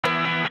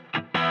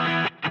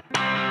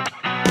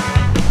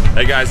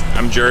Hey guys,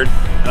 I'm Jared.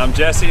 And I'm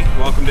Jesse.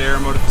 Welcome to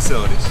Aeromotive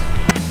Facilities.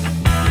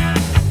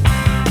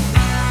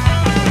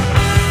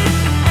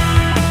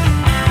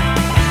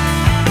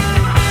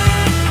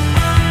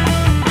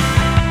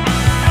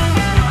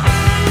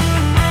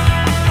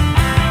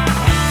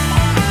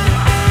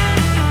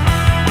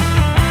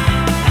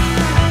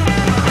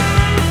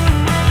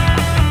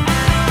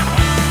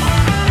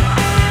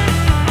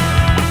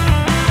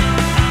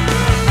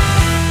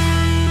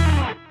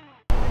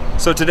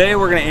 So today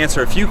we're going to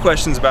answer a few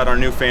questions about our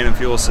new fan and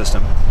fuel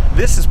system.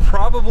 This is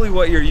probably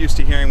what you're used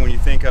to hearing when you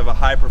think of a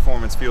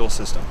high-performance fuel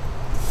system.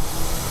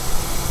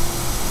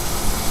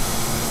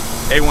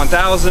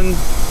 A1000,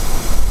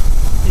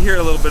 you hear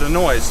a little bit of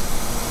noise.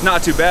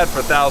 Not too bad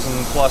for a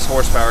 1,000+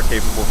 horsepower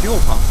capable fuel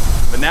pump.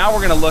 But now we're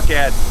going to look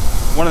at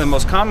one of the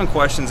most common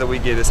questions that we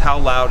get is how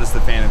loud is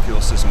the fan and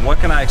fuel system? What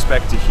can I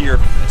expect to hear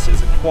from this?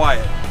 Is it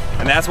quiet?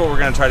 And that's what we're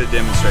going to try to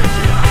demonstrate to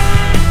you.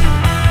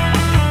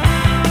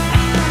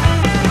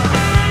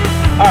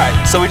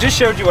 Alright, so we just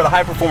showed you what a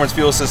high-performance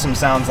fuel system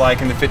sounds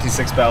like in the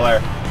 56 Bel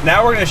Air.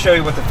 Now we're going to show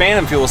you what the fan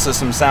and fuel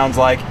system sounds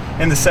like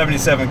in the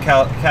 77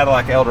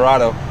 Cadillac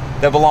Eldorado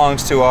that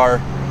belongs to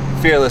our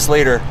fearless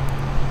leader.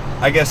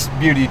 I guess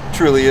beauty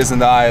truly is in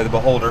the eye of the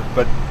beholder,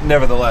 but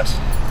nevertheless.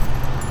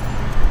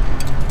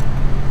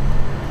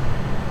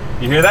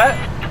 You hear that?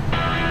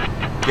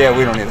 Yeah,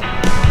 we don't either.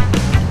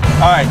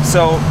 Alright,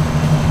 so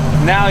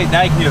now you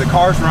can hear the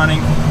cars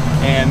running,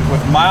 and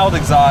with mild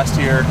exhaust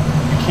here,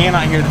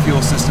 cannot hear the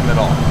fuel system at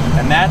all.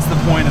 And that's the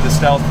point of the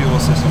stealth fuel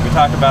system. We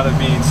talk about it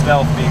being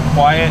stealth, being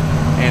quiet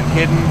and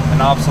hidden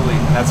and obsolete.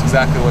 And that's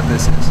exactly what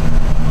this is.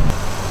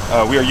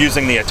 We are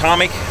using the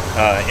Atomic,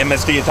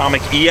 MSD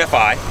Atomic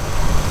EFI,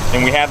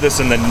 and we have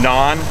this in the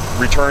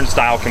non-return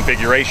style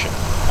configuration.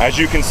 As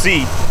you can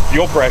see,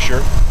 fuel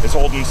pressure is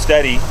holding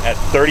steady at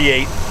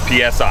 38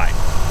 PSI.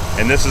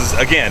 And this is,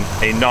 again,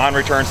 a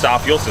non-return style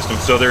fuel system,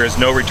 so there is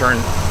no return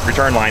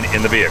line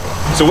in the vehicle.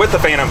 So with the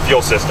Phantom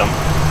fuel system,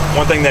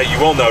 one thing that you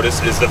will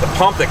notice is that the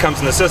pump that comes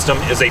in the system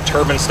is a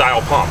turbine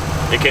style pump.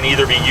 It can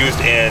either be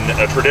used in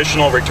a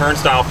traditional return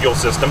style fuel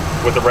system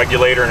with a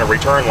regulator and a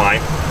return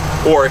line,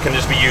 or it can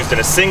just be used in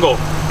a single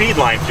feed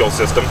line fuel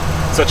system,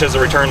 such as a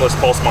returnless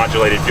pulse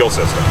modulated fuel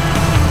system.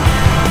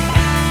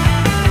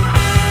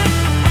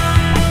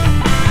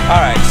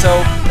 Alright,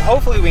 so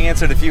hopefully we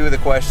answered a few of the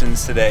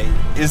questions today.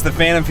 Is the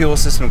Phantom fuel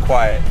system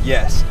quiet?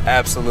 Yes,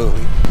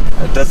 absolutely.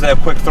 Does it have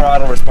quick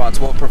throttle response?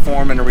 Will it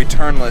perform in a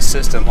returnless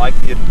system like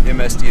the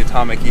MSD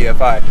Atomic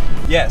EFI?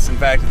 Yes, in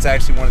fact, it's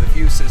actually one of the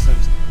few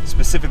systems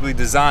specifically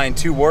designed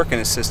to work in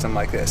a system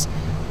like this.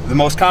 The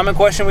most common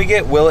question we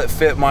get, will it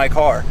fit my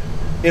car?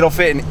 It'll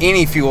fit in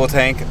any fuel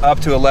tank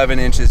up to 11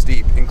 inches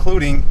deep,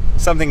 including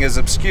something as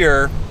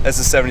obscure as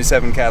the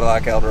 77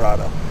 Cadillac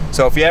Eldorado.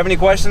 So if you have any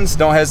questions,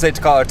 don't hesitate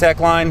to call our tech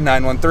line,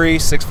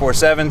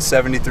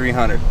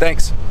 913-647-7300.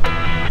 Thanks.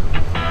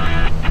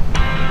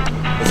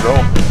 Let's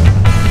roll.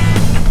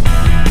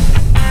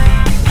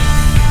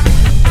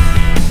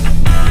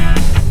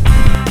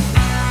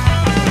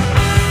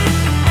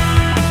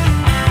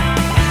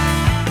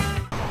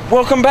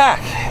 Welcome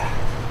back.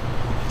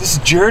 This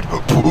is Jared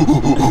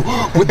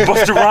with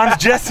Buster Rhymes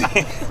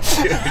Jesse.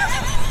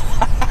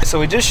 So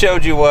we just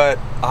showed you what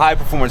a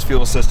high-performance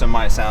fuel system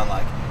might sound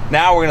like.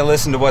 Now we're going to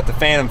listen to what the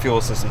Phantom fuel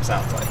system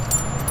sounds like.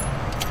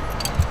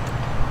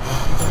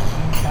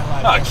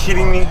 Are you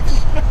kidding me?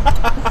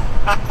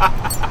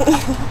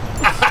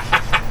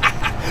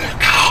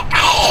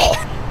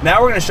 Now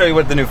we're going to show you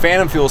what the new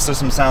Phantom fuel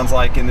system sounds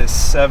like in this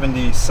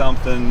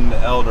 70-something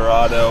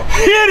Eldorado.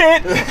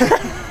 Hit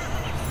it!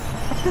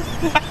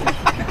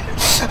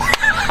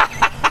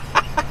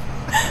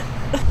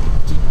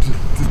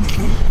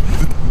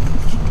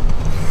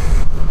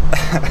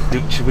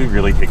 Dude, should we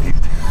really take these?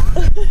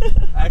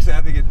 Actually,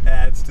 I think it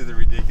adds to the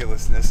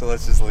ridiculousness, so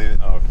let's just leave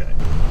it. Okay.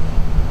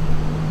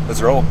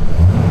 Let's roll.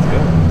 Let's go.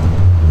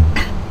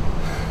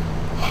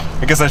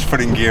 I guess I should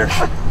put it in gear.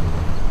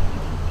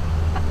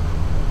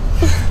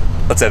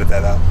 Let's edit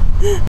that out.